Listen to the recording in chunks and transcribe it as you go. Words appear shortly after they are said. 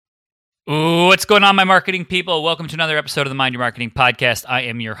Ooh, what's going on, my marketing people? Welcome to another episode of the Mind Your Marketing Podcast. I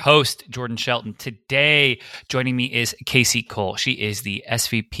am your host, Jordan Shelton. Today, joining me is Casey Cole. She is the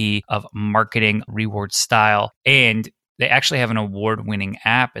SVP of Marketing Reward Style, and they actually have an award-winning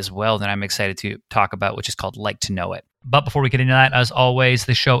app as well that I'm excited to talk about, which is called Like to Know It. But before we get into that, as always,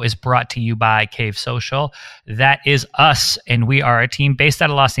 the show is brought to you by Cave Social. That is us, and we are a team based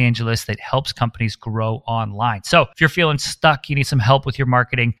out of Los Angeles that helps companies grow online. So if you're feeling stuck, you need some help with your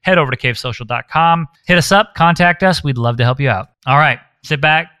marketing, head over to cavesocial.com. Hit us up, contact us. We'd love to help you out. All right, sit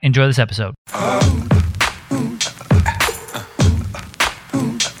back, enjoy this episode.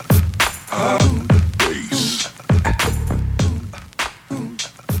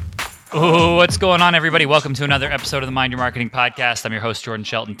 Oh, what's going on, everybody? Welcome to another episode of the Mind Your Marketing Podcast. I'm your host, Jordan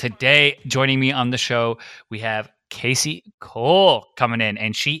Shelton. Today, joining me on the show, we have Casey Cole coming in,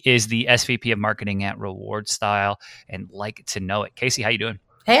 and she is the SVP of Marketing at Reward Style and Like to Know It. Casey, how you doing?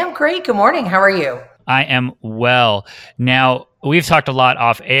 Hey, I'm great. Good morning. How are you? I am well. Now, we've talked a lot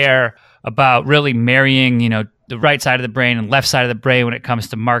off air about really marrying, the right side of the brain and left side of the brain when it comes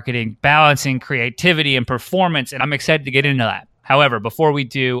to marketing, balancing creativity and performance, and I'm excited to get into that. However, before we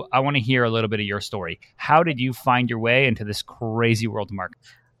do, I want to hear a little bit of your story. How did you find your way into this crazy world of marketing?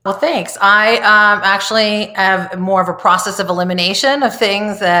 Well, thanks. I actually have more of a process of elimination of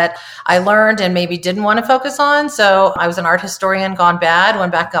things that I learned and maybe didn't want to focus on. So I was an art historian gone bad,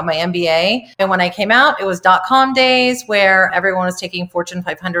 went back, got my MBA. And when I came out, it was .com days where everyone was taking Fortune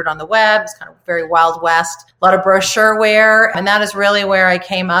 500 on the web. It's kind of very Wild West, a lot of brochureware. And that is really where I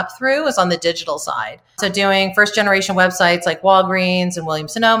came up through, was on the digital side. So doing first generation websites like Walgreens and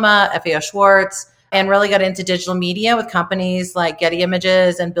Williams-Sonoma, FAO Schwartz, and really got into digital media with companies like Getty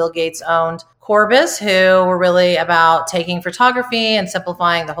Images and Bill Gates owned Corbis, who were really about taking photography and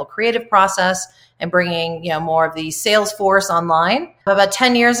simplifying the whole creative process and bringing, more of the Salesforce online. About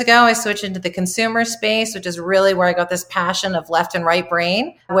 10 years ago, I switched into the consumer space, which is really where I got this passion of left and right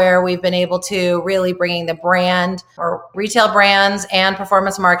brain, where we've been able to really bringing the brand or retail brands and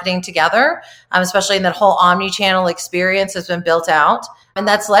performance marketing together, especially in that whole omni-channel experience has been built out. And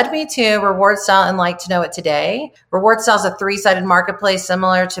that's led me to Reward Style and Like to Know It today. Reward Style is a three-sided marketplace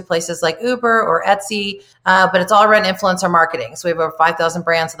similar to places like Uber or Etsy, but it's all around influencer marketing. So we have over 5,000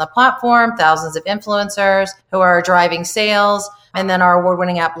 brands on the platform, thousands of influencers who are driving sales. And then our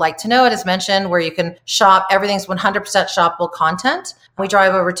award-winning app, Like to Know It, is mentioned, where you can shop. Everything's 100% shoppable content. We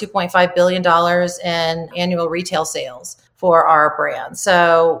drive over $2.5 billion in annual retail sales for our brand.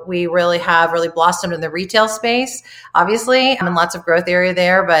 So we really have blossomed in the retail space. Obviously, I'm in lots of growth area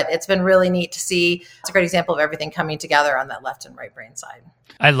there, but it's been really neat to see. It's a great example of everything coming together on that left and right brain side.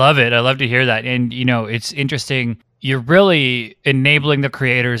 I love it. I love to hear that. And, it's interesting. You're really enabling the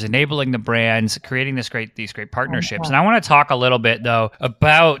creators, enabling the brands, creating these great partnerships. And I want to talk a little bit, though,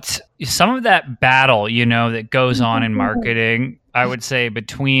 about some of that battle, that goes on in marketing, I would say,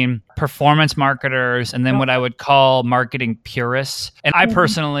 between performance marketers and then what I would call marketing purists. And I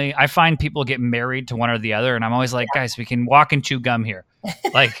personally, I find people get married to one or the other. And I'm always like, guys, we can walk and chew gum here.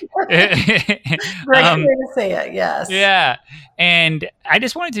 Like, Great way to say it. Yes. Yeah. And I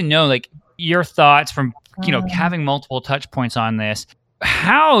just wanted to know, your thoughts from, having multiple touch points on this.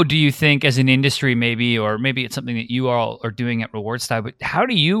 How do you think as an industry or maybe it's something that you all are doing at Reward Style, but how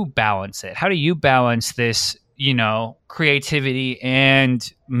do you balance it? How do you balance this, creativity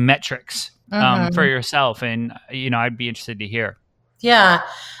and metrics for yourself? And, I'd be interested to hear. Yeah.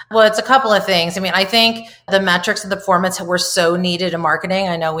 Well, it's a couple of things. I think the metrics and the performance were so needed in marketing.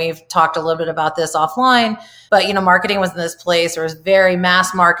 I know we've talked a little bit about this offline, but, marketing was in this place. There was very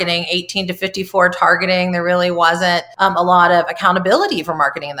mass marketing, 18 to 54 targeting. There really wasn't a lot of accountability for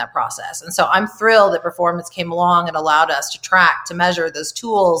marketing in that process. And so I'm thrilled that performance came along and allowed us to track, to measure those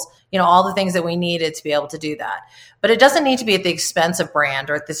tools, all the things that we needed to be able to do that. But it doesn't need to be at the expense of brand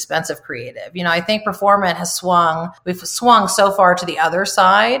or at the expense of creative. I think performance we've swung so far to the other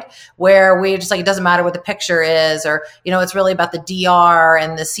side where we just it doesn't matter what the picture is or, it's really about the DR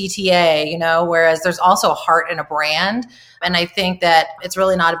and the CTA, whereas there's also a heart in a brand. And I think that it's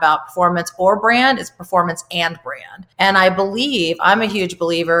really not about performance or brand, it's performance and brand. And I'm a huge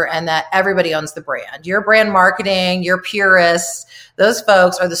believer in that everybody owns the brand. Your brand marketing, your purists, those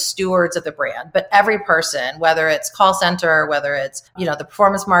folks are the stewards of the brand. But every person, whether it's call center, whether it's, the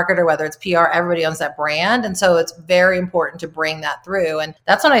performance marketer, whether it's PR, everybody owns that brand. And so it's very important to bring that through. And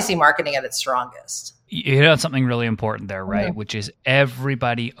that's when I see marketing at its strongest. You hit on something really important there, right? Which is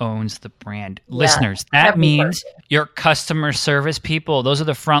everybody owns the brand. Yeah. Listeners, that Every means person. your customer service people, those are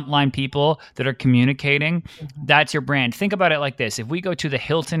the frontline people that are communicating. That's your brand. Think about it like this. If we go to the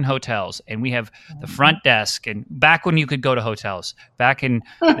Hilton hotels and we have the front desk, and back when you could go to hotels, back in,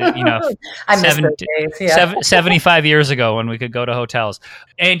 I miss those days. Yeah. 75 years ago when we could go to hotels,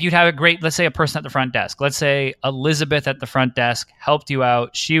 and you'd have a great, let's say a person at the front desk, let's say Elizabeth at the front desk helped you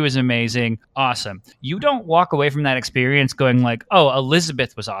out. She was amazing. Awesome. You don't walk away from that experience going like, oh,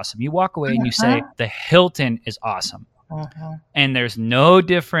 Elizabeth was awesome. You walk away and you say, the Hilton is awesome. And there's no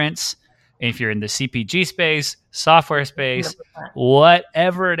difference if you're in the CPG space, software space, 100%.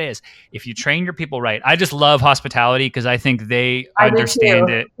 whatever it is. If you train your people right, I just love hospitality because I think they understand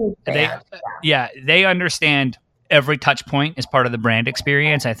it. They understand every touch point is part of the brand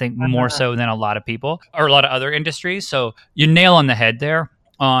experience. I think more so than a lot of people or a lot of other industries. So you nail on the head there.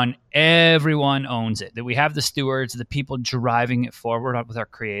 On everyone owns it, that we have the stewards, the people driving it forward with our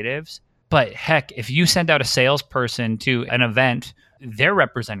creatives. But heck, if you send out a salesperson to an event, they're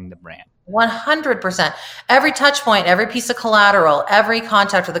representing the brand. 100%. Every touch point, every piece of collateral, every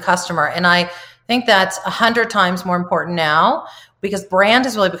contact with the customer. And I think that's 100 times more important now because brand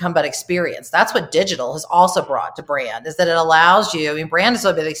has really become about experience. That's what digital has also brought to brand, is that it allows you, brand is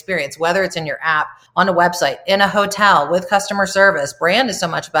a bit of experience, whether it's in your app, on a website, in a hotel, with customer service. Brand is so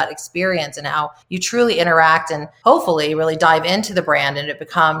much about experience and how you truly interact and hopefully really dive into the brand and it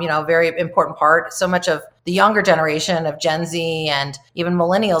become, a very important part. So much of the younger generation of Gen Z and even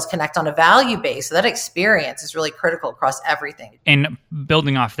millennials connect on a value base. So that experience is really critical across everything. And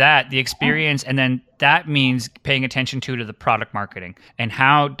building off that, the experience, and then that means paying attention to the product marketing. And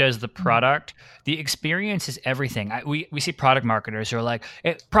how does the product, the experience is everything. We see product marketers who are like,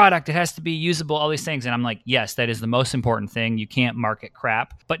 it has to be usable, all these things. And I'm like, yes, that is the most important thing. You can't market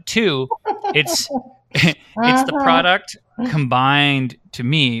crap. But two, it's the product combined to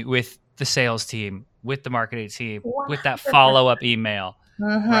me with the sales team, with the marketing team, with that follow-up email,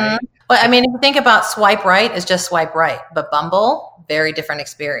 right? Well, if you think about swipe right is just swipe right, but Bumble, very different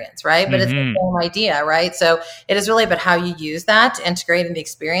experience, right? But it's the same idea, right? So it is really about how you use that to integrate in the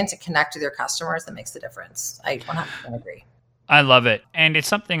experience and connect with your customers that makes the difference. I 100% agree. I love it. And it's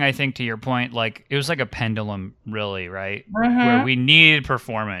something I think to your point, like it was like a pendulum really, right? Where we needed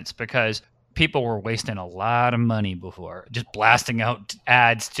performance because people were wasting a lot of money before, just blasting out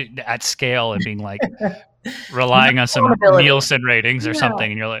ads at scale and being like relying on some Nielsen ratings or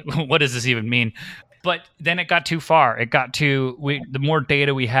something. And you're like, what does this even mean? But then it got too far. It got to, the more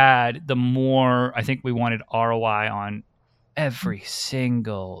data we had, the more I think we wanted ROI on every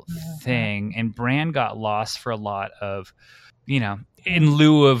single thing. And brand got lost for a lot of, in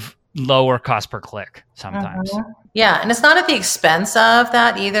lieu of lower cost per click sometimes. Yeah. And it's not at the expense of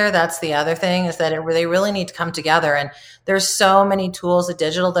that either. That's the other thing, is that they really need to come together. And there's so many tools of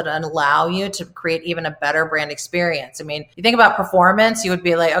digital that allow you to create even a better brand experience. You think about performance, you would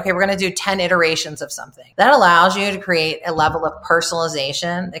be like, okay, we're going to do 10 iterations of something. That allows you to create a level of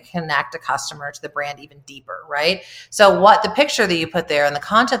personalization that connect a customer to the brand even deeper, right? So what the picture that you put there and the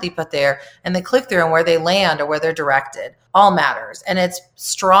content that you put there and the click through and where they land or where they're directed all matters. And it's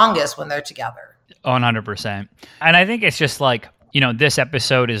strongest when they're together. 100%. And I think it's just like, this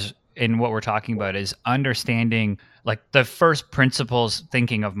episode is, in what we're talking about is understanding like the first principles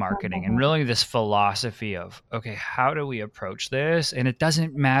thinking of marketing and really this philosophy of, okay, how do we approach this? And it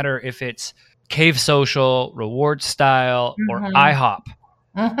doesn't matter if it's Cave Social, Reward Style, or IHOP.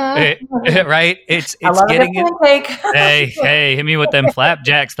 Right? It's getting it. Hey, hit me with them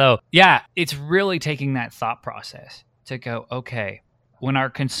flapjacks though. Yeah, it's really taking that thought process to go, okay, when our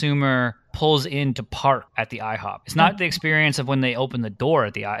consumer pulls in to park at the IHOP, it's not the experience of when they open the door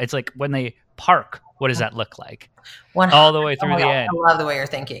at the IHOP. It's like when they park, what does that look like? All the way through the end. I love the way you're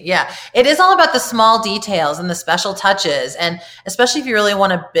thinking. Yeah. It is all about the small details and the special touches. And especially if you really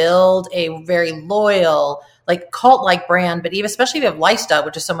want to build a very loyal, like cult-like brand, but even especially if you have lifestyle,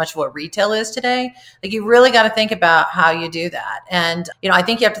 which is so much of what retail is today, like you really got to think about how you do that. And, I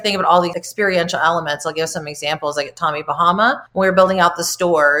think you have to think about all the experiential elements. I'll give some examples. Like at Tommy Bahama, when we were building out the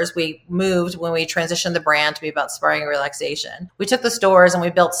stores, we moved when we transitioned the brand to be about sparring and relaxation. We took the stores and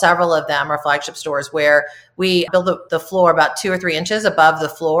we built several of them, our flagship stores, where we built the floor about 2 or 3 inches above the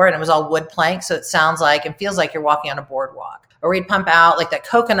floor and it was all wood plank. So it sounds like and feels like you're walking on a boardwalk. Or we'd pump out like that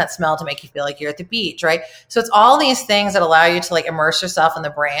coconut smell to make you feel like you're at the beach, right? So it's all these things that allow you to like immerse yourself in the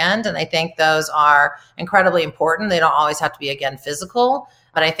brand. And I think those are incredibly important. They don't always have to be, again, physical,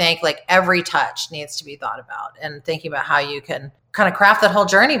 but I think like every touch needs to be thought about and thinking about how you can kind of craft that whole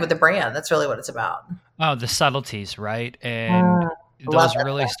journey with the brand. That's really what it's about. Oh, the subtleties, right? And those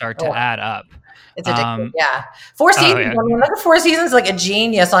really start to add up. It's addictive. Yeah. Four Seasons. Yeah. I mean, look at Four Seasons, like a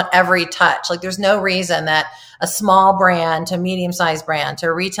genius on every touch. Like there's no reason that a small brand to a medium-sized brand to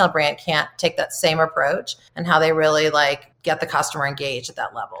a retail brand can't take that same approach and how they really like get the customer engaged at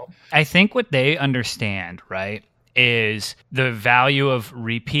that level. I think what they understand, right, is the value of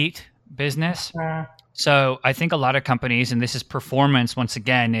repeat business. So I think a lot of companies, and this is performance once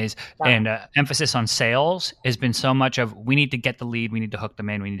again, and emphasis on sales has been so much of we need to get the lead, we need to hook them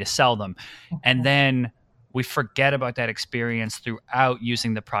in, we need to sell them. And then we forget about that experience throughout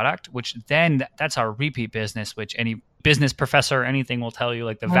using the product, which then that's our repeat business, which any business professor or anything will tell you,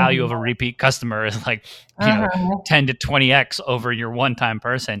 like the value of a repeat customer is like, 10 to 20x over your one-time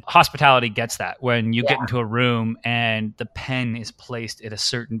person. Hospitality gets that when you get into a room and the pen is placed at a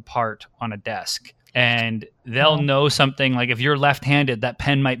certain part on a desk. And they'll know something like if you're left-handed, that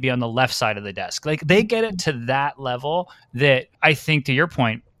pen might be on the left side of the desk. Like they get it to that level that I think, to your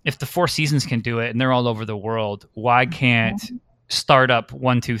point, if the Four Seasons can do it and they're all over the world, why can't startup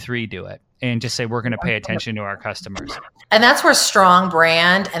 1, 2, 3 do it? And just say, we're going to pay attention to our customers. And that's where strong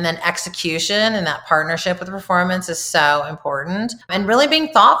brand and then execution and that partnership with performance is so important. And really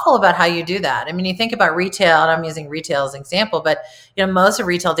being thoughtful about how you do that. I mean, you think about retail, and I'm using retail as an example, but most of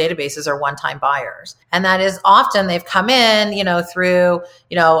retail databases are one-time buyers. And that is often they've come in, through,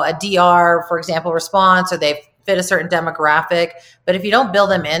 a DR, for example, response, or they've fit a certain demographic. But if you don't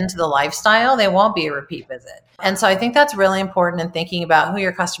build them into the lifestyle, they won't be a repeat visit. And so I think that's really important in thinking about who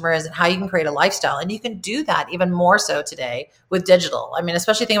your customer is and how you can create a lifestyle. And you can do that even more so today with digital. I mean,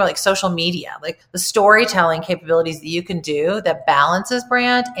 especially thinking about like social media, like the storytelling capabilities that you can do that balances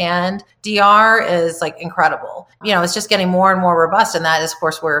brand and DR is like incredible. It's just getting more and more robust. And that is, of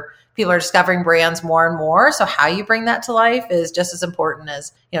course, where people are discovering brands more and more. So how you bring that to life is just as important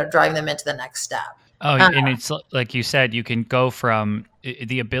as, driving them into the next step. Oh, and it's like you said, you can go from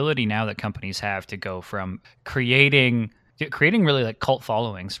the ability now that companies have to go from creating really like cult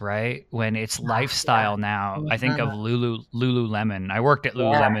followings, right? When it's lifestyle now. I think of Lululemon. I worked at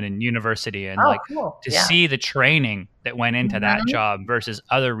Lululemon in university, and see the training that went into that job versus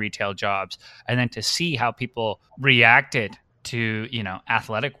other retail jobs, and then to see how people reacted to,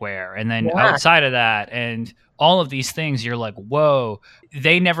 athletic wear, and then outside of that, and all of these things, you're like, whoa,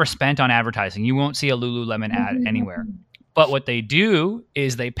 they never spent on advertising. You won't see a Lululemon ad anywhere. But what they do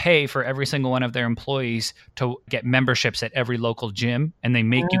is they pay for every single one of their employees to get memberships at every local gym, and they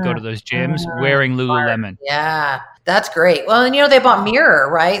make you go to those gyms wearing Lululemon. Yeah, that's great. Well, and they bought Mirror,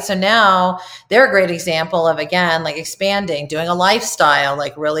 right? So now they're a great example of, again, like expanding, doing a lifestyle,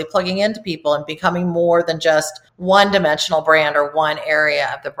 like really plugging into people and becoming more than just one-dimensional brand or one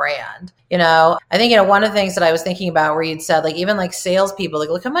area of the brand. I think, one of the things that I was thinking about where you'd said, like, even like salespeople, like,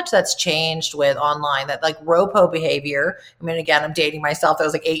 look how much that's changed with online, that like ROPO behavior. I mean, again, I'm dating myself. That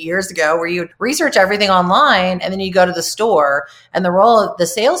was like 8 years ago, where you research everything online and then you go to the store, and the role of the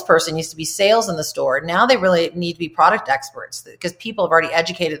salesperson used to be sales in the store. Now they really need to be product experts because people have already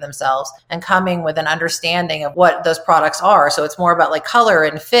educated themselves and coming with an understanding of what those products are. So it's more about like color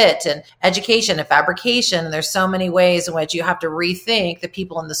and fit and education and fabrication. And there's so many ways in which you have to rethink the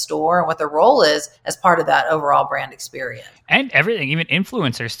people in the store and what their role is as part of that overall brand experience. And everything, even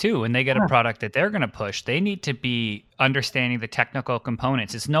influencers too, when they get a product that they're going to push, they need to be understanding the technical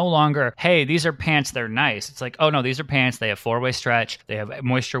components. It's no longer, hey, these are pants, they're nice. It's like, oh no, these are pants, they have 4-way stretch, they have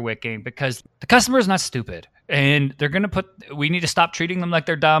moisture wicking, because the customer is not stupid. And they're going to we need to stop treating them like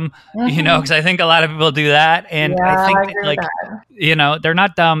they're dumb, because I think a lot of people do that. And I think they're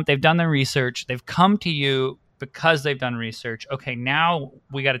not dumb. They've done their research. They've come to you because they've done research. Okay, now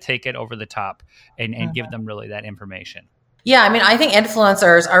we got to take it over the top and give them really that information. Yeah, I mean, I think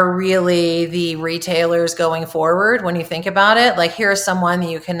influencers are really the retailers going forward when you think about it. Like, here's someone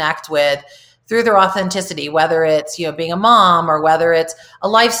that you connect with through their authenticity, whether it's, being a mom or whether it's a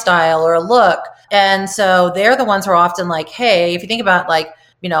lifestyle or a look. And so they're the ones who are often like, hey, if you think about like,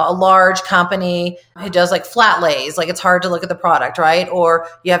 a large company who does like flat lays, like it's hard to look at the product, right? Or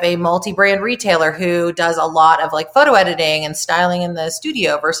you have a multi-brand retailer who does a lot of like photo editing and styling in the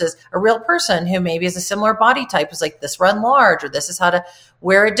studio versus a real person who maybe is a similar body type, is like, this run large, or this is how to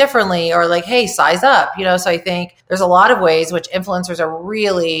wear it differently, or like, hey, size up, So I think there's a lot of ways which influencers are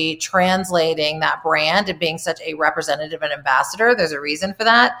really translating that brand and being such a representative and ambassador. There's a reason for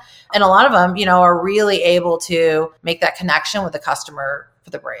that. And a lot of them, are really able to make that connection with the customer for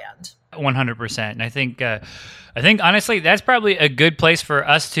the brand. 100%. And I think honestly, that's probably a good place for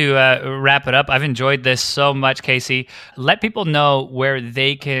us to wrap it up. I've enjoyed this so much, Casey. Let people know where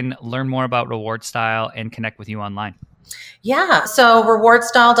they can learn more about Reward Style and connect with you online. Yeah. So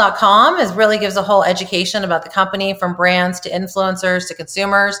rewardstyle.com really gives a whole education about the company, from brands to influencers to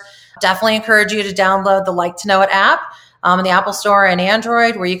consumers. Definitely encourage you to download the Like to Know It app in the Apple Store and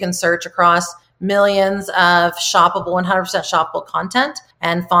Android, where you can search across millions of shoppable, 100% shoppable content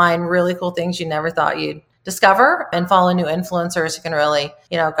and find really cool things you never thought you'd discover, and follow new influencers who can really,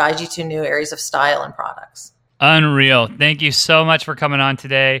 guide you to new areas of style and products. Unreal. Thank you so much for coming on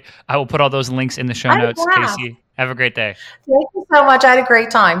today. I will put all those links in the show notes. Casey, have a great day. Thank you so much. I had a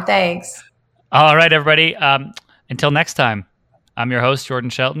great time. Thanks. All right, everybody. Until next time, I'm your host, Jordan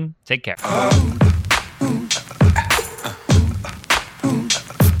Shelton. Take care.